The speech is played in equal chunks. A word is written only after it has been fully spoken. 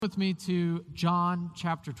With me to John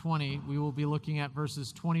chapter 20. We will be looking at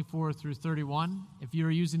verses 24 through 31. If you are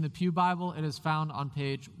using the Pew Bible, it is found on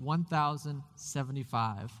page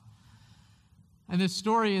 1075. And this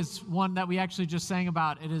story is one that we actually just sang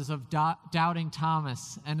about. It is of doubting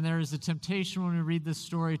Thomas. And there is a temptation when we read this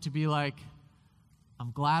story to be like, I'm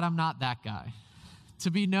glad I'm not that guy. To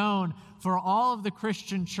be known for all of the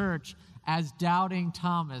Christian church as doubting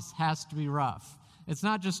Thomas has to be rough. It's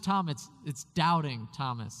not just Thomas, it's doubting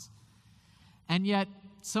Thomas. And yet,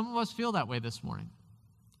 some of us feel that way this morning.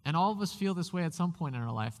 And all of us feel this way at some point in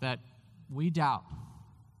our life, that we doubt,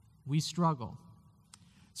 we struggle.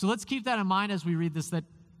 So let's keep that in mind as we read this, that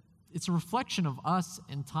it's a reflection of us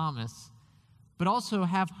and Thomas, but also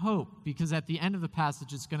have hope, because at the end of the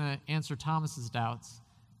passage, it's going to answer Thomas's doubts,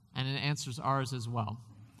 and it answers ours as well.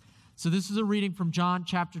 So this is a reading from John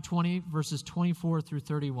chapter 20, verses 24 through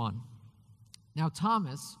 31. Now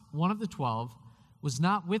Thomas, one of the 12, was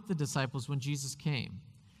not with the disciples when Jesus came.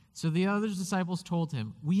 So the other disciples told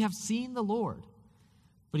him, "We have seen the Lord."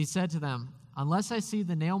 But he said to them, "Unless I see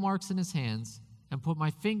the nail marks in his hands, and put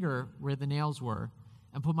my finger where the nails were,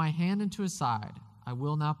 and put my hand into his side, I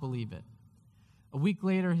will not believe it." A week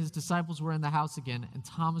later, his disciples were in the house again, and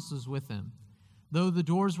Thomas was with him. Though the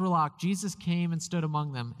doors were locked, Jesus came and stood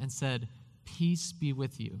among them and said, "Peace be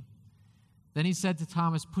with you." Then he said to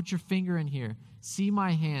Thomas, "Put your finger in here. See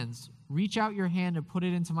my hands. Reach out your hand and put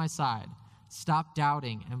it into my side. Stop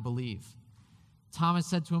doubting and believe." Thomas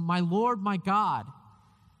said to him, "My Lord, my God."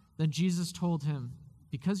 Then Jesus told him,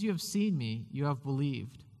 "Because you have seen me, you have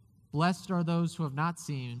believed. Blessed are those who have not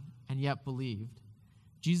seen and yet believed."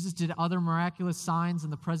 Jesus did other miraculous signs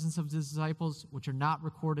in the presence of his disciples, which are not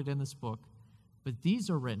recorded in this book. But these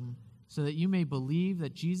are written so that you may believe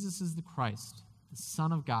that Jesus is the Christ, the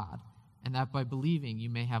Son of God, and that by believing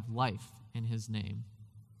you may have life in his name.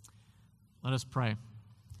 Let us pray.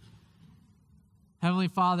 Heavenly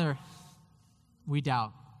Father, we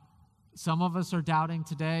doubt. Some of us are doubting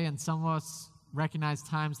today, and some of us recognize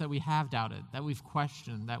times that we have doubted, that we've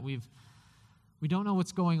questioned, that we don't know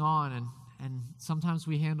what's going on, and sometimes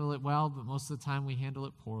we handle it well, but most of the time we handle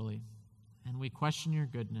it poorly, and we question your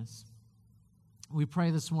goodness. We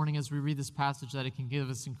pray this morning as we read this passage that it can give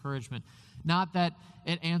us encouragement. Not that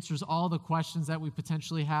it answers all the questions that we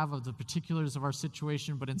potentially have of the particulars of our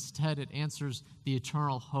situation, but instead it answers the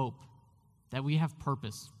eternal hope that we have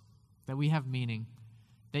purpose, that we have meaning,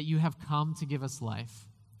 that you have come to give us life.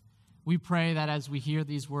 We pray that as we hear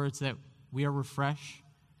these words that we are refreshed,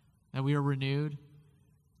 that we are renewed,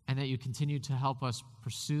 and that you continue to help us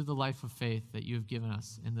pursue the life of faith that you have given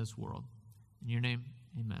us in this world. In your name,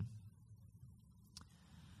 amen.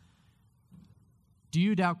 Do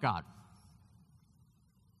you doubt God?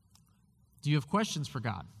 Do you have questions for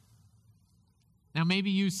God? Now, maybe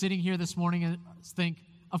you sitting here this morning think,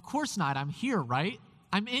 of course not. I'm here, right?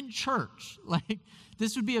 I'm in church.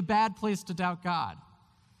 This would be a bad place to doubt God.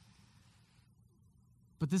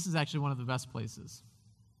 But this is actually one of the best places.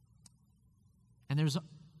 And there's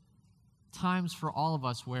times for all of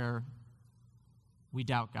us where we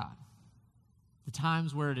doubt God. The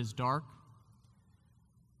times where it is dark,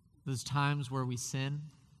 those times where we sin,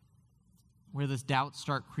 where those doubts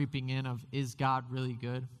start creeping in of, is God really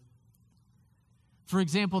good? For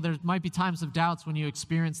example, there might be times of doubts when you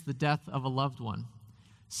experience the death of a loved one.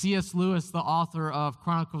 C.S. Lewis, the author of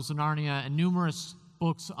Chronicles of Narnia and numerous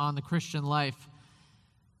books on the Christian life,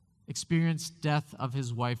 experienced death of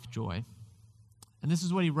his wife, Joy. And this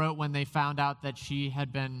is what he wrote when they found out that she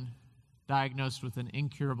had been diagnosed with an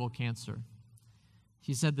incurable cancer.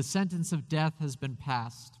 He said, "The sentence of death has been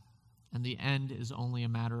passed, and the end is only a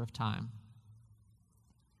matter of time."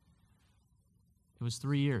 It was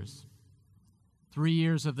 3 years. 3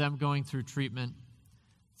 years of them going through treatment,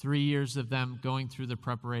 3 years of them going through the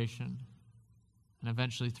preparation, and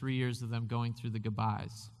eventually 3 years of them going through the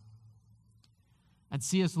goodbyes. And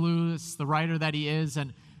C.S. Lewis, the writer that he is,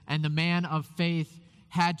 and the man of faith,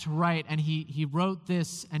 had to write, and he wrote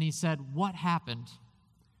this, and he said, "What happened?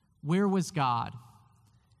 Where was God?"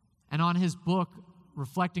 And on his book,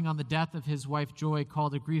 reflecting on the death of his wife Joy,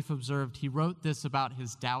 called A Grief Observed, he wrote this about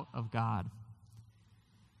his doubt of God.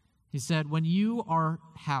 He said, "When you are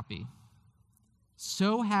happy,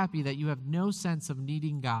 so happy that you have no sense of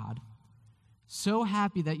needing God, so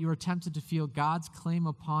happy that you are tempted to feel God's claim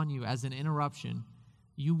upon you as an interruption,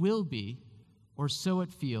 you will be, or so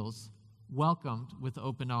it feels, welcomed with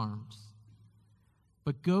open arms.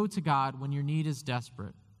 But go to God when your need is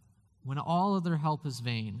desperate, when all other help is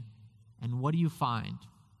vain, and what do you find?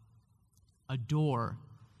 A door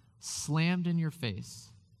slammed in your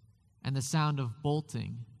face, and the sound of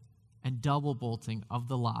bolting and double bolting of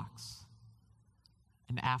the locks.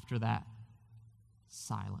 And after that,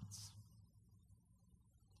 silence.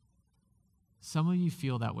 Some of you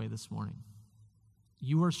feel that way this morning.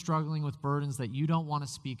 You are struggling with burdens that you don't want to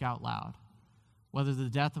speak out loud. Whether the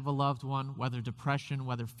death of a loved one, whether depression,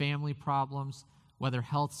 whether family problems, whether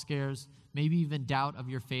health scares, maybe even doubt of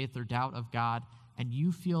your faith or doubt of God, and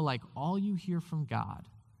you feel like all you hear from God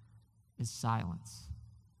is silence.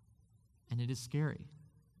 And it is scary.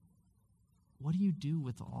 What do you do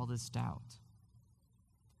with all this doubt?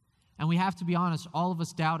 And we have to be honest, all of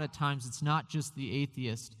us doubt at times. It's not just the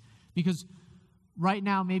atheist. Because right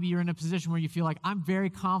now, maybe you're in a position where you feel like, I'm very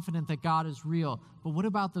confident that God is real. But what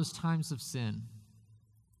about those times of sin?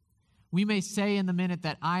 We may say in the minute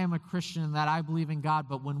that I am a Christian and that I believe in God,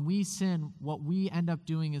 but when we sin, what we end up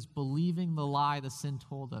doing is believing the lie the sin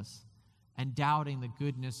told us and doubting the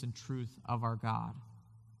goodness and truth of our God.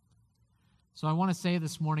 So I want to say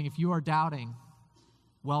this morning, if you are doubting,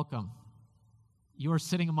 welcome. You are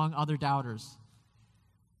sitting among other doubters.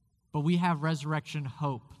 But we have resurrection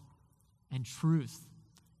hope and truth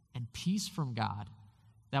and peace from God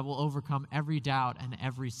that will overcome every doubt and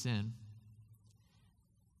every sin.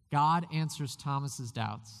 God answers Thomas's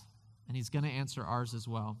doubts, and he's going to answer ours as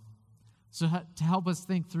well. So to help us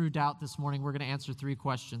think through doubt this morning, we're going to answer 3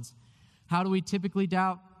 questions. How do we typically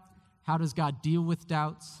doubt? How does God deal with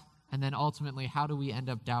doubts? And then ultimately, how do we end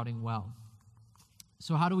up doubting well?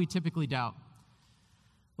 So how do we typically doubt?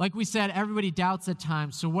 Like we said, everybody doubts at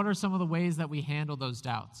times. So what are some of the ways that we handle those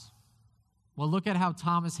doubts? Well, look at how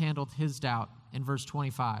Thomas handled his doubt in verse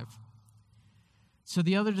 25. So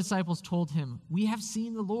the other disciples told him, "We have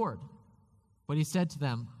seen the Lord." But he said to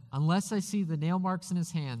them, "Unless I see the nail marks in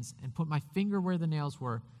his hands and put my finger where the nails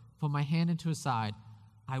were, put my hand into his side,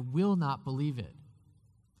 I will not believe it."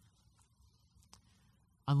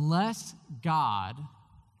 Unless God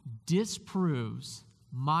disproves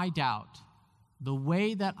my doubt the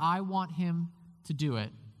way that I want him to do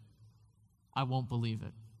it, I won't believe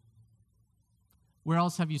it. Where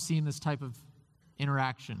else have you seen this type of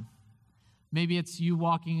interaction? Maybe it's you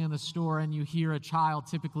walking in the store and you hear a child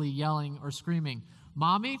typically yelling or screaming,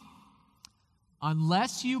 "Mommy,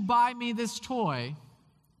 unless you buy me this toy,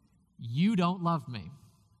 you don't love me.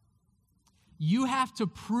 You have to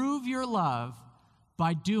prove your love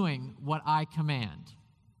by doing what I command."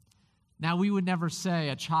 Now, we would never say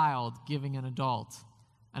a child giving an adult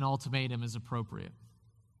an ultimatum is appropriate.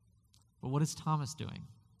 But what is Thomas doing?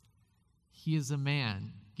 He is a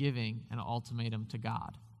man giving an ultimatum to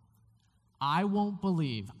God. I don't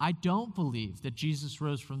believe that Jesus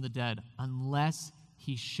rose from the dead unless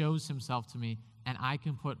he shows himself to me and I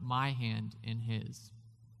can put my hand in his.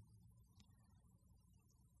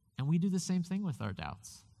 And we do the same thing with our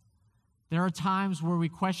doubts. There are times where we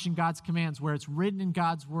question God's commands, where it's written in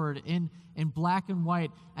God's word in black and white,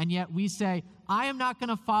 and yet we say, I am not going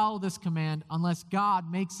to follow this command unless God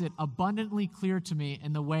makes it abundantly clear to me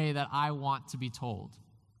in the way that I want to be told.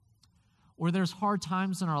 Or there's hard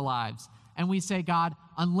times in our lives, and we say, God,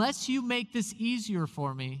 unless you make this easier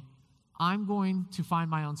for me, I'm going to find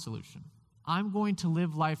my own solution. I'm going to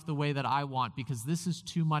live life the way that I want because this is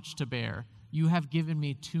too much to bear. You have given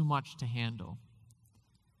me too much to handle.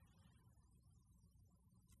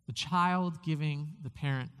 The child giving the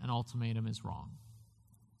parent an ultimatum is wrong.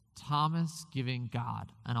 Thomas giving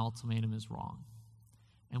God an ultimatum is wrong.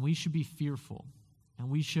 And we should be fearful, and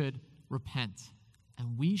we should repent,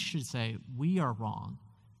 and we should say we are wrong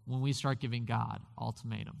when we start giving God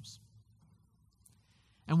ultimatums.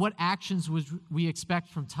 And what actions would we expect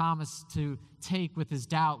from Thomas to take with his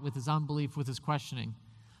doubt, with his unbelief, with his questioning?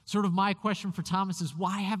 Sort of my question for Thomas is,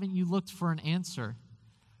 why haven't you looked for an answer?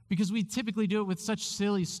 Because we typically do it with such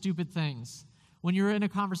silly, stupid things. When you're in a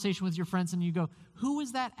conversation with your friends and you go, who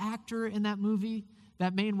was that actor in that movie?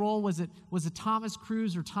 That main role, was it Thomas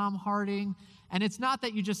Cruise or Tom Hardy? And it's not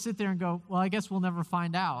that you just sit there and go, well, I guess we'll never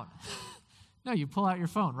find out. No, you pull out your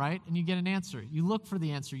phone, right? And you get an answer. You look for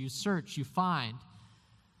the answer. You search. You find.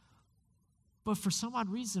 But for some odd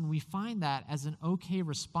reason, we find that as an okay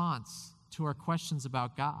response to our questions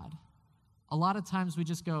about God. A lot of times we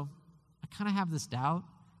just go, I kind of have this doubt.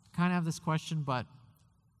 Kind of have this question, but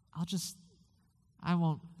I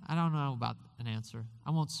don't know about an answer.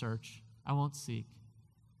 I won't search. I won't seek.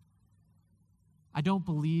 I don't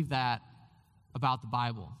believe that about the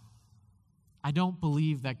Bible. I don't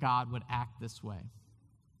believe that God would act this way.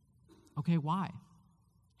 Okay, why?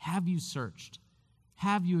 Have you searched?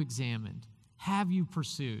 Have you examined? Have you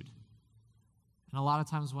pursued? And a lot of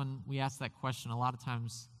times when we ask that question, a lot of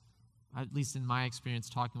times, at least in my experience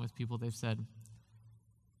talking with people, they've said,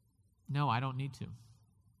 no, I don't need to.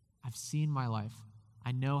 I've seen my life.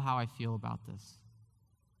 I know how I feel about this.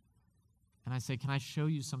 And And I say, can I show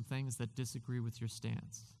you some things that disagree with your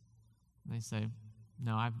stance? And they say,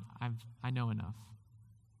 no, I know enough.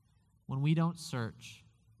 When we don't search,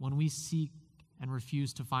 when we seek and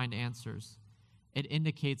refuse to find answers, it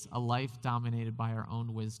indicates a life dominated by our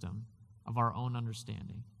own wisdom, of our own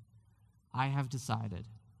understanding. I have decided,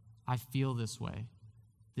 I feel this way,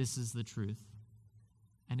 this is the truth.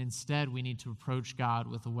 And instead, we need to approach God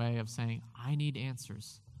with a way of saying, I need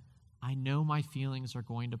answers. I know my feelings are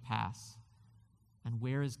going to pass. And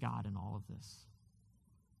where is God in all of this?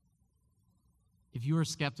 If you are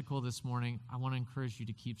skeptical this morning, I want to encourage you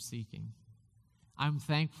to keep seeking. I'm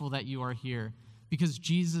thankful that you are here because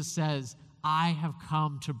Jesus says, I have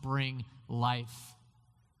come to bring life.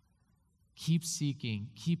 Keep seeking,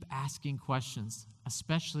 keep asking questions,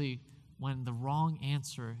 especially when the wrong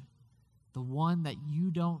answer, the one that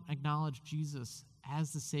you don't acknowledge Jesus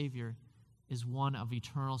as the Savior, is one of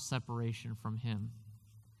eternal separation from Him.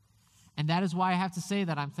 And that is why I have to say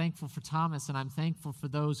that I'm thankful for Thomas and I'm thankful for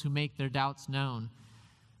those who make their doubts known,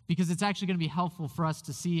 because it's actually going to be helpful for us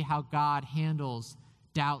to see how God handles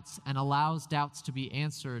doubts and allows doubts to be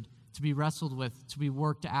answered, to be wrestled with, to be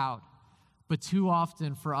worked out. But too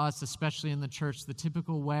often for us, especially in the church, the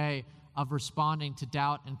typical way of responding to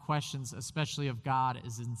doubt and questions, especially of God,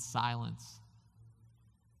 is in silence.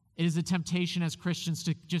 It is a temptation as Christians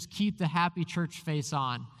to just keep the happy church face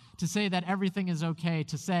on, to say that everything is okay,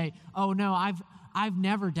 to say, oh no, I've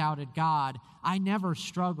never doubted God. I never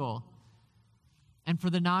struggle. And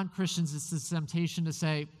for the non-Christians, it's this temptation to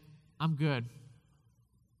say, I'm good.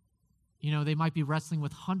 You know, they might be wrestling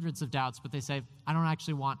with hundreds of doubts, but they say, I don't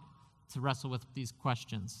actually want to wrestle with these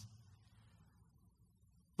questions.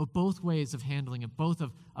 But both ways of handling it, both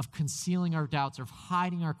of concealing our doubts or of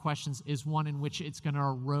hiding our questions, is one in which it's going to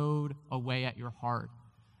erode away at your heart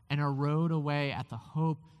and erode away at the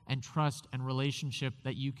hope and trust and relationship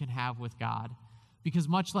that you can have with God. Because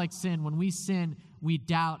much like sin, when we sin, we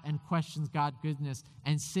doubt and question God's goodness,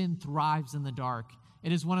 and sin thrives in the dark.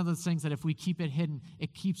 It is one of those things that if we keep it hidden,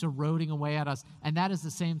 it keeps eroding away at us. And that is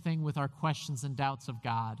the same thing with our questions and doubts of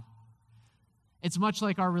God. It's much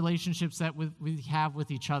like our relationships that we have with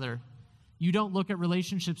each other. You don't look at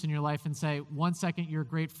relationships in your life and say, 1 second you're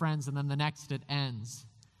great friends and then the next it ends.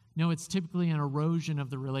 No, it's typically an erosion of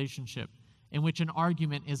the relationship in which an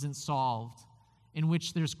argument isn't solved, in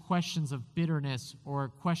which there's questions of bitterness or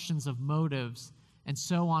questions of motives and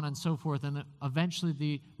so on and so forth. And eventually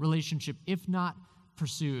the relationship, if not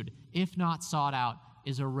pursued, if not sought out,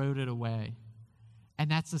 is eroded away. And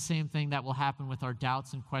that's the same thing that will happen with our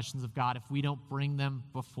doubts and questions of God if we don't bring them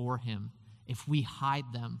before Him, if we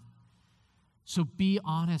hide them. So be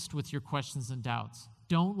honest with your questions and doubts.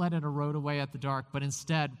 Don't let it erode away at the dark, but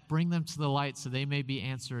instead bring them to the light so they may be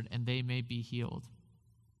answered and they may be healed.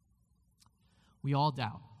 We all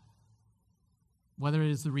doubt, whether it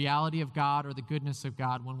is the reality of God or the goodness of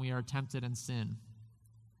God when we are tempted in sin.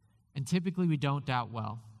 And typically we don't doubt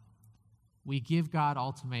well. We give God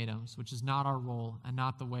ultimatums, which is not our role and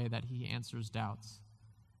not the way that He answers doubts.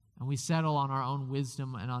 And we settle on our own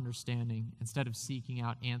wisdom and understanding instead of seeking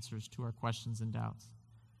out answers to our questions and doubts.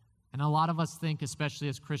 And a lot of us think, especially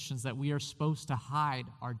as Christians, that we are supposed to hide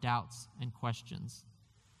our doubts and questions.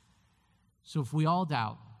 So if we all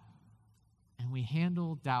doubt and we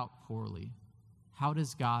handle doubt poorly, how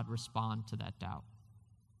does God respond to that doubt?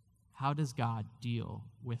 How does God deal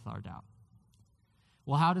with our doubt?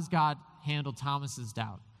 Well, how does God handle Thomas's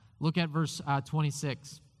doubt? Look at verse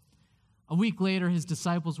 26. A week later, His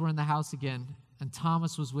disciples were in the house again, and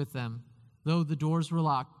Thomas was with them. Though the doors were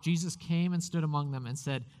locked, Jesus came and stood among them and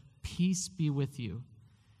said, "Peace be with you."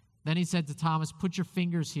 Then He said to Thomas, "Put your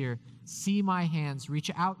fingers here. See my hands. Reach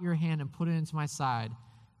out your hand and put it into my side.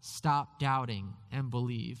 Stop doubting and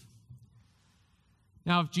believe."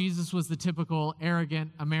 Now, if Jesus was the typical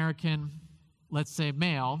arrogant American, let's say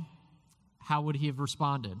male, how would He have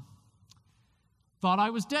responded? Thought I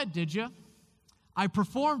was dead, did you? I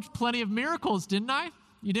performed plenty of miracles, didn't I?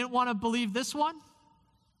 You didn't want to believe this one?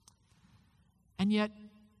 And yet,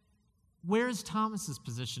 where is Thomas's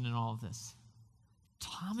position in all of this?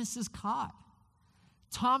 Thomas is caught.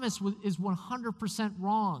 Thomas is 100%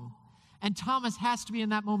 wrong. And Thomas has to be in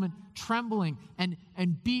that moment trembling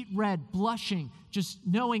and beet red, blushing, just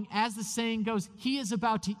knowing, as the saying goes, he is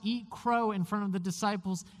about to eat crow in front of the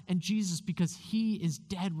disciples and Jesus because he is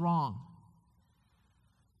dead wrong.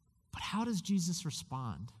 But how does Jesus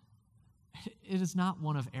respond? It is not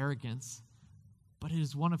one of arrogance, but it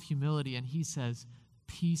is one of humility, and He says,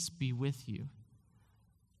 "Peace be with you."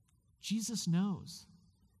 Jesus knows.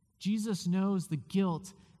 Jesus knows the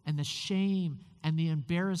guilt and the shame and the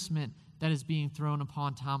embarrassment that is being thrown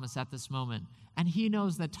upon Thomas at this moment. And he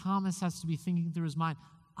knows that Thomas has to be thinking through his mind,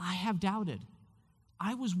 I have doubted.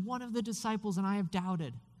 I was one of the disciples and I have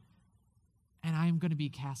doubted. And I am going to be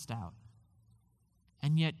cast out.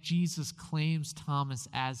 And yet Jesus claims Thomas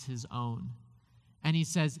as his own. And he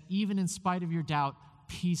says, even in spite of your doubt,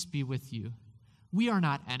 peace be with you. We are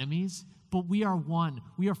not enemies, but we are one.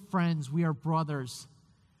 We are friends. We are brothers.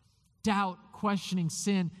 Doubt, questioning,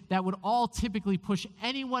 sin that would all typically push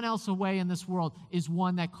anyone else away in this world is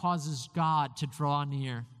one that causes God to draw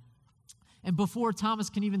near. And before Thomas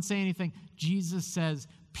can even say anything, Jesus says,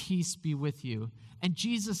 peace be with you. And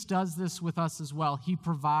Jesus does this with us as well. He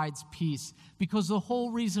provides peace because the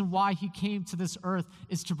whole reason why he came to this earth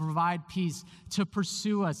is to provide peace, to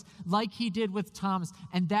pursue us like he did with Thomas.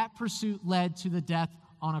 And that pursuit led to the death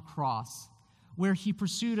on a cross, where he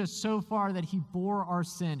pursued us so far that he bore our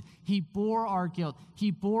sin, he bore our guilt,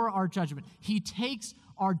 he bore our judgment. He takes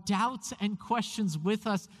our doubts and questions with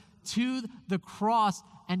us to the cross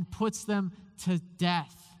and puts them to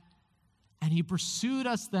death. And he pursued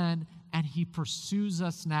us then, and he pursues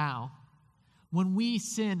us now. When we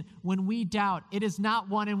sin, when we doubt, it is not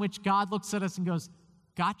one in which God looks at us and goes,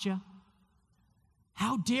 gotcha.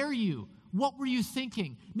 How dare you? What were you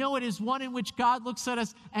thinking? No, it is one in which God looks at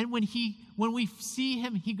us, and when we see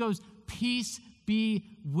him, he goes, peace be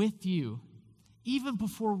with you. Even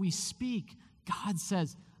before we speak, God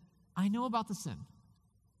says, I know about the sin.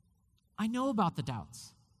 I know about the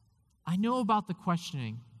doubts. I know about the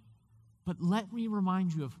questioning. But let me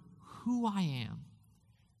remind you of who I am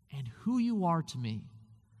and who you are to me.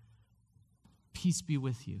 Peace be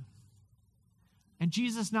with you. And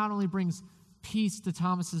Jesus not only brings peace to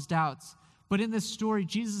Thomas's doubts, but in this story,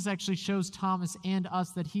 Jesus actually shows Thomas and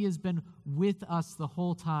us that he has been with us the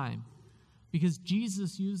whole time, because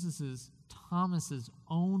Jesus uses Thomas's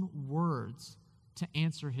own words to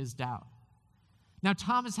answer his doubt. Now,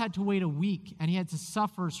 Thomas had to wait a week, and he had to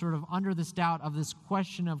suffer sort of under this doubt of this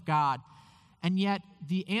question of God. And yet,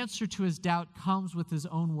 the answer to his doubt comes with his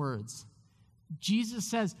own words. Jesus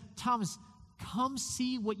says, Thomas, come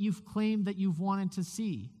see what you've claimed that you've wanted to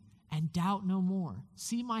see, and doubt no more.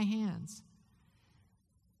 See my hands.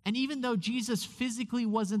 And even though Jesus physically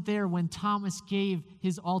wasn't there when Thomas gave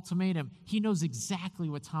his ultimatum, he knows exactly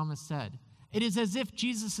what Thomas said. It is as if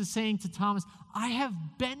Jesus is saying to Thomas, I have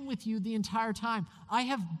been with you the entire time. I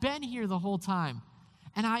have been here the whole time,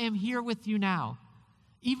 and I am here with you now.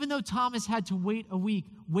 Even though Thomas had to wait a week,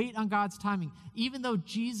 wait on God's timing, even though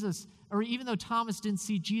Thomas didn't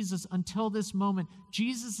see Jesus until this moment,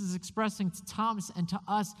 Jesus is expressing to Thomas and to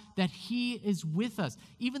us that he is with us.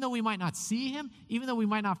 Even though we might not see him, even though we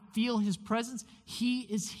might not feel his presence, he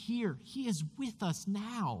is here. He is with us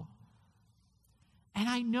now. And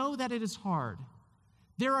I know that it is hard.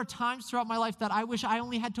 There are times throughout my life that I wish I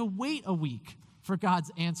only had to wait a week for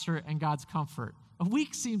God's answer and God's comfort. A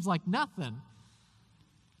week seems like nothing.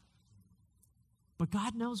 But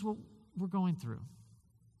God knows what we're going through.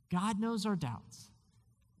 God knows our doubts.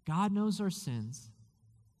 God knows our sins,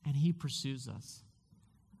 and he pursues us.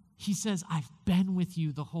 He says, I've been with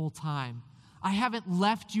you the whole time. I haven't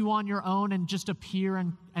left you on your own and just appear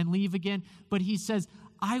and leave again, but he says,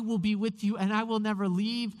 I will be with you, and I will never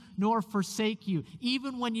leave nor forsake you,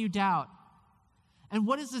 even when you doubt. And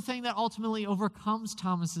what is the thing that ultimately overcomes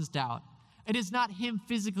Thomas's doubt? It is not him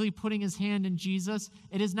physically putting his hand in Jesus.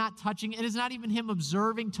 It is not touching. It is not even him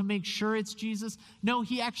observing to make sure it's Jesus. No,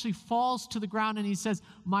 he actually falls to the ground and he says,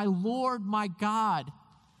 my Lord, my God.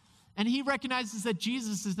 And he recognizes that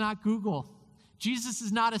Jesus is not Google. Jesus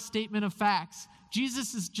is not a statement of facts.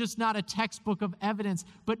 Jesus is just not a textbook of evidence.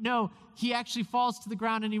 But no, he actually falls to the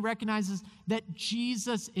ground and he recognizes that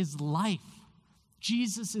Jesus is life.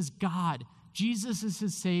 Jesus is God. Jesus is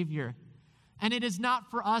his Savior. And it is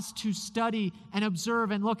not for us to study and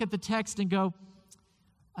observe and look at the text and go,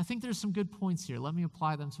 I think there's some good points here. Let me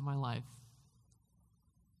apply them to my life.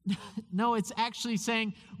 No, it's actually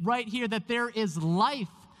saying right here that there is life,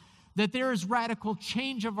 that there is radical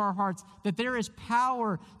change of our hearts, that there is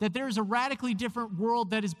power, that there is a radically different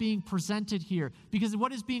world that is being presented here. Because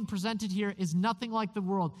what is being presented here is nothing like the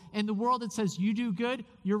world. In the world, it says you do good,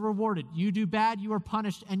 you're rewarded. You do bad, you are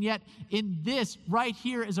punished. And yet, in this right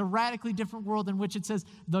here is a radically different world in which it says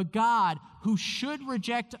the God who should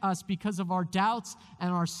reject us because of our doubts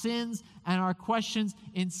and our sins and our questions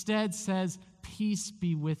instead says, peace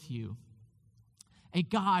be with you. A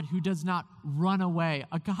God who does not run away,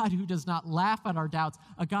 a God who does not laugh at our doubts,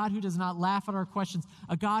 a God who does not laugh at our questions,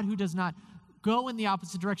 a God who does not go in the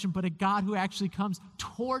opposite direction, but a God who actually comes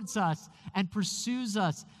towards us and pursues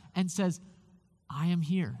us and says, I am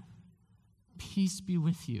here. Peace be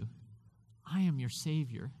with you. I am your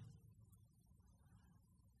Savior.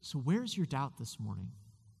 So where's your doubt this morning?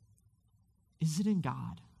 Is it in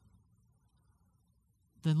God?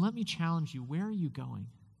 Then let me challenge you. Where are you going?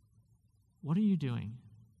 What are you doing?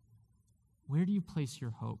 Where do you place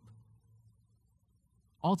your hope?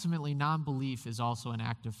 Ultimately, non-belief is also an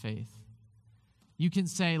act of faith. You can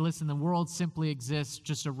say, listen, the world simply exists,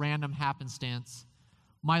 just a random happenstance.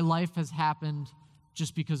 My life has happened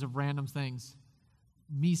just because of random things.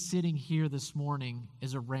 Me sitting here this morning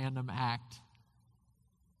is a random act.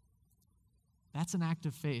 That's an act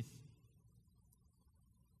of faith.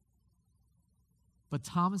 But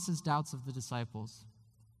Thomas's doubts of the disciples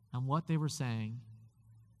and what they were saying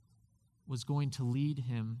was going to lead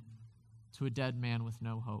him to a dead man with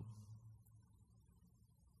no hope.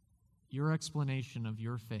 Your explanation of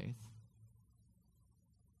your faith,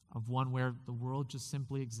 of one where the world just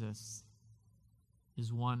simply exists,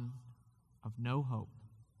 is one of no hope,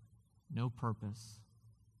 no purpose,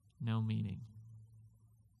 no meaning.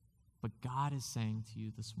 But God is saying to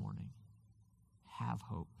you this morning, have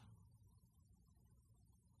hope.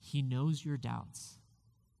 He knows your doubts,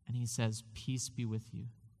 and he says, peace be with you.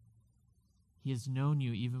 He has known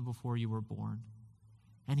you even before you were born.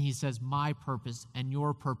 And he says, my purpose and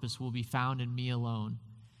your purpose will be found in me alone.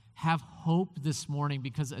 Have hope this morning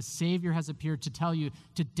because a Savior has appeared to tell you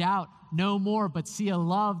to doubt no more, but see a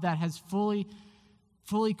love that has fully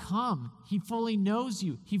come. He fully knows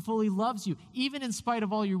you. He fully loves you. Even in spite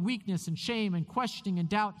of all your weakness and shame and questioning and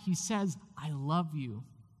doubt, he says, I love you.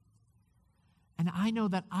 And I know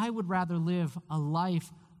that I would rather live a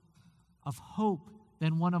life of hope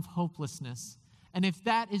than one of hopelessness. And if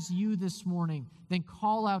that is you this morning, then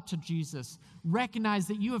call out to Jesus. Recognize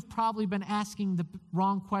that you have probably been asking the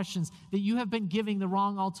wrong questions, that you have been giving the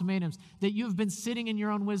wrong ultimatums, that you have been sitting in your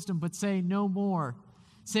own wisdom, but say no more.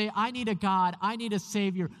 Say, I need a God, I need a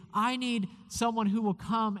Savior, I need someone who will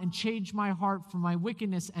come and change my heart from my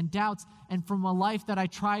wickedness and doubts and from a life that I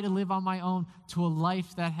try to live on my own to a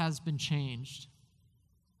life that has been changed.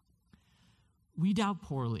 We doubt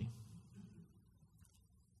poorly.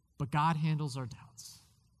 But God handles our doubts.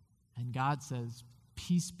 And God says,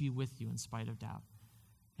 peace be with you in spite of doubt.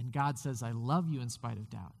 And God says, I love you in spite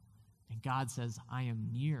of doubt. And God says, I am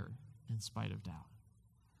near in spite of doubt.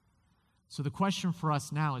 So the question for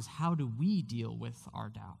us now is, how do we deal with our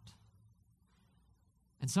doubt?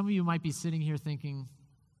 And some of you might be sitting here thinking,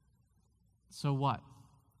 so what?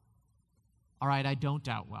 All right, I don't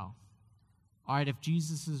doubt well. All right, if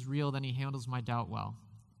Jesus is real, then he handles my doubt well.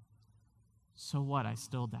 So what? I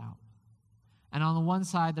still doubt. And on the one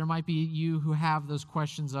side, there might be you who have those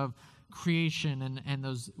questions of creation and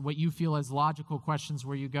those what you feel as logical questions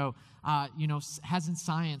where you go, hasn't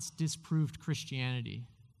science disproved Christianity?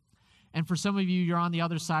 And for some of you, you're on the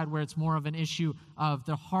other side where it's more of an issue of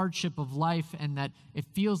the hardship of life and that it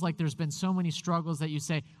feels like there's been so many struggles that you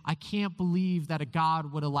say, I can't believe that a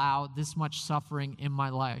God would allow this much suffering in my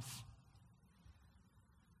life.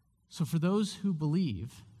 So for those who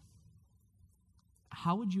believe,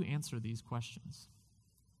 how would you answer these questions?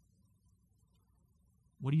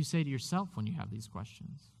 What do you say to yourself when you have these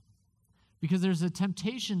questions? Because there's a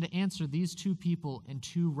temptation to answer these two people in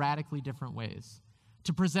two radically different ways.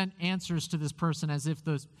 To present answers to this person as if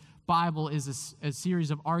the Bible is a series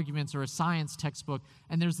of arguments or a science textbook,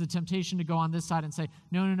 and there's the temptation to go on this side and say,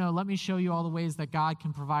 no, let me show you all the ways that God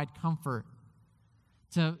can provide comfort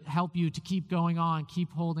to help you to keep going on,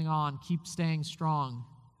 keep holding on, keep staying strong.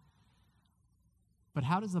 But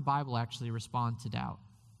how does the Bible actually respond to doubt?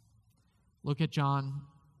 Look at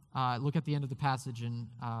look at the end of the passage in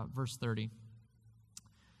verse 30.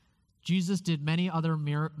 Jesus did many other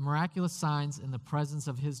miraculous signs in the presence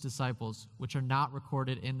of his disciples, which are not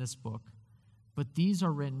recorded in this book. But these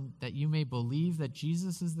are written that you may believe that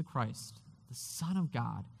Jesus is the Christ, the Son of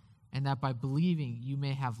God, and that by believing you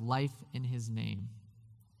may have life in his name.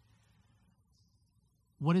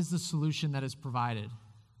 What is the solution that is provided?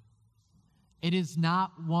 It is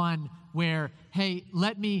not one where, hey,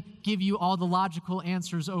 let me give you all the logical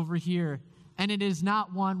answers over here. And it is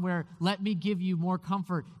not one where, let me give you more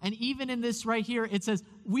comfort. And even in this right here, it says,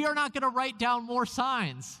 we are not going to write down more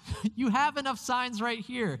signs. You have enough signs right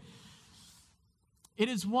here. It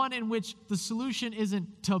is one in which the solution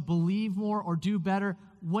isn't to believe more or do better.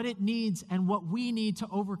 What it needs and what we need to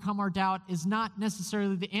overcome our doubt is not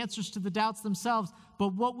necessarily the answers to the doubts themselves,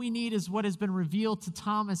 but what we need is what has been revealed to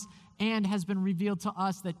Thomas and has been revealed to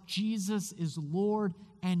us, that Jesus is Lord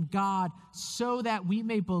and God, so that we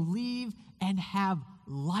may believe and have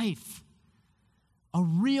life. A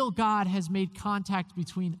real God has made contact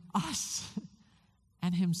between us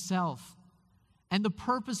and himself. And the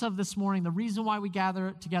purpose of this morning, the reason why we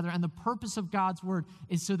gather together, and the purpose of God's word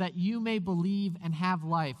is so that you may believe and have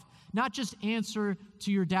life. Not just answer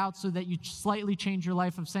to your doubts so that you slightly change your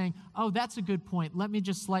life of saying, oh, that's a good point. Let me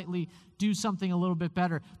just slightly do something a little bit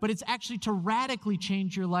better. But it's actually to radically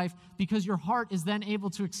change your life because your heart is then able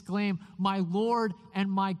to exclaim, my Lord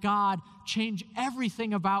and my God, change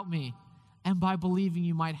everything about me. And by believing,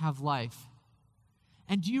 you might have life.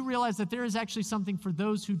 And do you realize that there is actually something for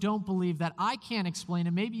those who don't believe that I can't explain,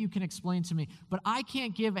 and maybe you can explain to me, but I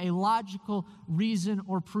can't give a logical reason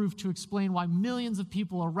or proof to explain why millions of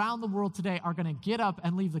people around the world today are going to get up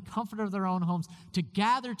and leave the comfort of their own homes to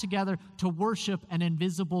gather together to worship an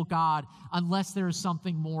invisible God unless there is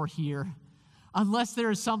something more here, unless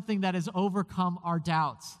there is something that has overcome our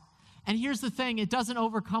doubts. And here's the thing, it doesn't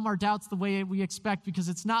overcome our doubts the way we expect, because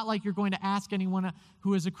it's not like you're going to ask anyone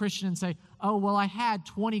who is a Christian and say, oh, well, I had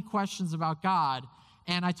 20 questions about God,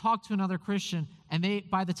 and I talked to another Christian, and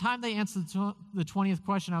by the time they answered the 20th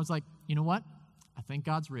question, I was like, you know what? I think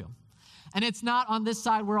God's real. And it's not on this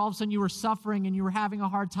side where all of a sudden you were suffering and you were having a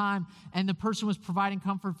hard time, and the person was providing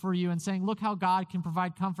comfort for you and saying, look how God can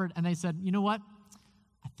provide comfort, and they said, you know what?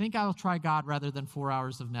 I think I'll try God rather than 4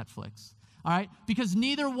 hours of Netflix. All right? Because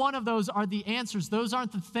neither one of those are the answers. Those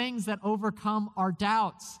aren't the things that overcome our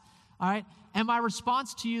doubts. All right? And my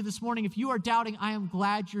response to you this morning, if you are doubting, I am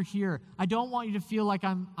glad you're here. I don't want you to feel like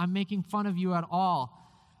I'm making fun of you at all.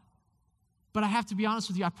 But I have to be honest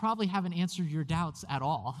with you, I probably haven't answered your doubts at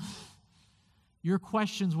all. Your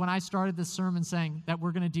questions, when I started this sermon saying that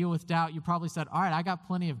we're going to deal with doubt, you probably said, all right, I got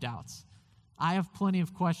plenty of doubts. I have plenty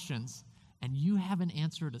of questions. And you haven't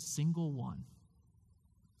answered a single one.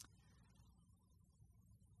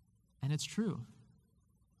 And it's true.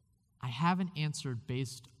 I haven't answered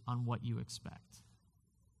based on what you expect.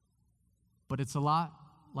 But it's a lot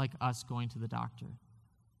like us going to the doctor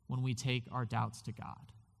when we take our doubts to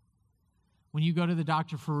God. When you go to the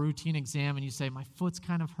doctor for a routine exam and you say, my foot's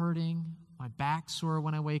kind of hurting, my back's sore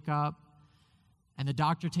when I wake up, and the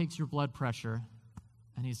doctor takes your blood pressure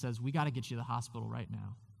and he says, we got to get you to the hospital right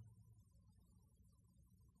now.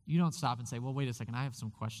 You don't stop and say, well, wait a second, I have some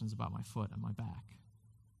questions about my foot and my back.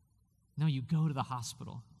 No, you go to the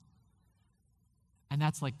hospital. And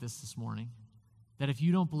that's like this morning. That if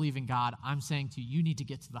you don't believe in God, I'm saying to you, you need to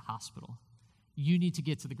get to the hospital. You need to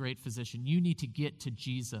get to the great physician. You need to get to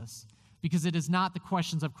Jesus. Because it is not the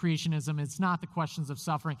questions of creationism. It's not the questions of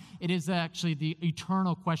suffering. It is actually the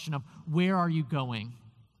eternal question of where are you going?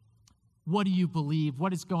 What do you believe?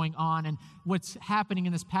 What is going on? And what's happening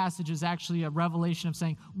in this passage is actually a revelation of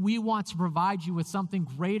saying, we want to provide you with something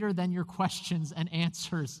greater than your questions and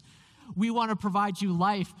answers. We want to provide you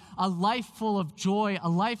life, a life full of joy, a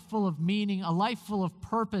life full of meaning, a life full of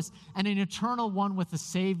purpose, and an eternal one with a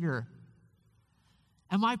Savior.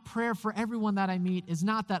 And my prayer for everyone that I meet is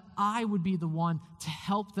not that I would be the one to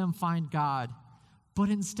help them find God, but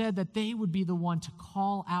instead that they would be the one to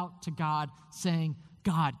call out to God saying,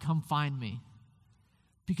 God, come find me.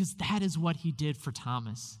 Because that is what he did for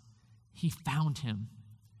Thomas. He found him.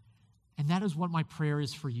 And that is what my prayer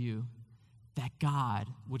is for you. That God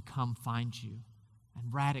would come find you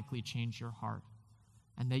and radically change your heart,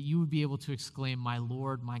 and that you would be able to exclaim, my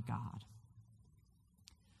Lord, my God.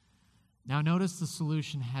 Now notice the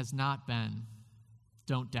solution has not been,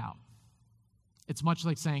 don't doubt. It's much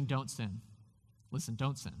like saying, don't sin. Listen,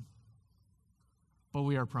 don't sin. But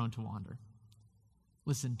we are prone to wander.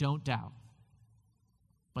 Listen, don't doubt.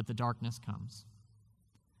 But the darkness comes.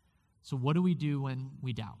 So what do we do when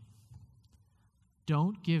we doubt?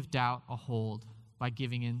 Don't give doubt a hold by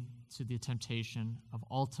giving in to the temptation of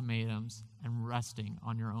ultimatums and resting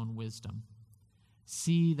on your own wisdom.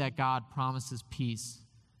 See that God promises peace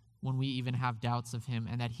when we even have doubts of him,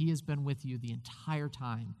 and that he has been with you the entire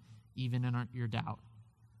time, even in your doubt.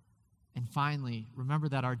 And finally, remember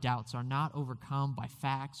that our doubts are not overcome by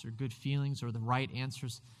facts or good feelings or the right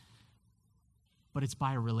answers, but it's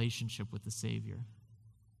by a relationship with the Savior.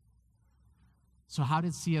 So how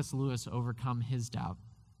did C.S. Lewis overcome his doubt?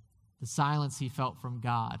 The silence he felt from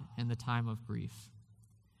God in the time of grief.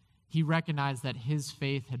 He recognized that his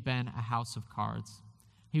faith had been a house of cards.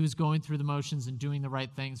 He was going through the motions and doing the right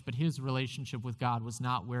things, but his relationship with God was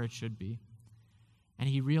not where it should be. And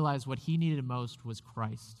he realized what he needed most was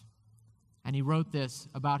Christ. And he wrote this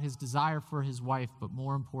about his desire for his wife, but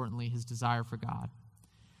more importantly, his desire for God.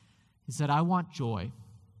 He said, I want joy,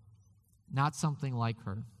 not something like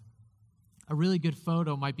her. A really good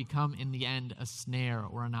photo might become, in the end, a snare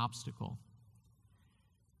or an obstacle.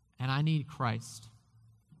 And I need Christ,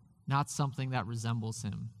 not something that resembles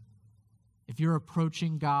him. If you're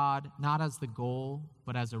approaching God not as the goal,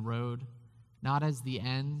 but as a road, not as the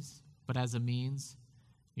ends, but as a means,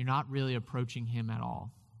 you're not really approaching him at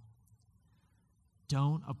all.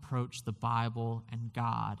 Don't approach the Bible and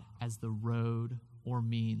God as the road or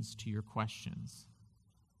means to your questions.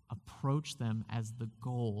 Approach them as the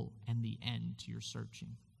goal and the end to your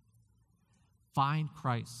searching. Find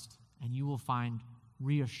Christ, and you will find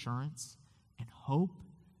reassurance and hope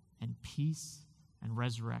and peace and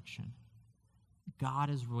resurrection. God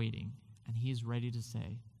is waiting, and he is ready to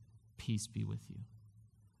say, peace be with you.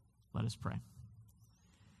 Let us pray.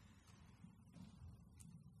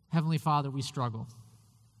 Heavenly Father, we struggle.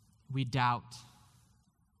 We doubt.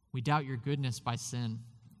 We doubt your goodness by sin.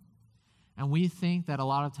 And we think that a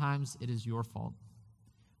lot of times it is your fault.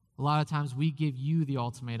 A lot of times we give you the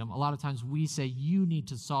ultimatum. A lot of times we say, you need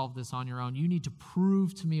to solve this on your own. You need to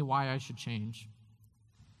prove to me why I should change.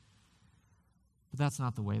 But that's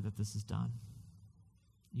not the way that this is done.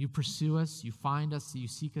 You pursue us, you find us, you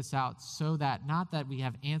seek us out so that, not that we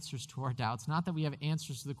have answers to our doubts, not that we have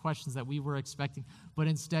answers to the questions that we were expecting, but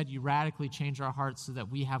instead you radically change our hearts so that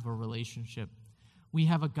we have a relationship. We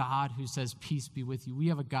have a God who says, peace be with you. We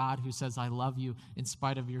have a God who says, I love you in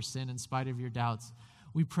spite of your sin, in spite of your doubts.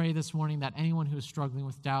 We pray this morning that anyone who is struggling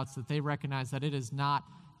with doubts, that they recognize that it is not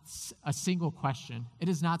a single question. It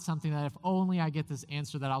is not something that if only I get this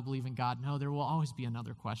answer that I'll believe in God. No, there will always be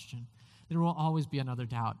another question. There will always be another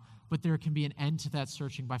doubt. But there can be an end to that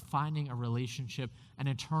searching by finding a relationship, an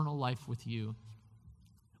eternal life with you.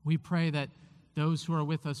 We pray that those who are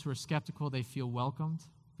with us who are skeptical, they feel welcomed,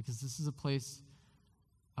 because this is a place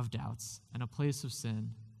of doubts and a place of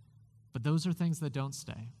sin. But those are things that don't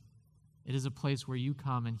stay. It is a place where you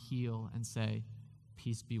come and heal and say,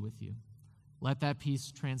 peace be with you. Let that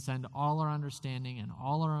peace transcend all our understanding and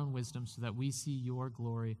all our own wisdom so that we see your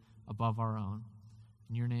glory above our own.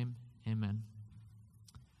 In your name, amen.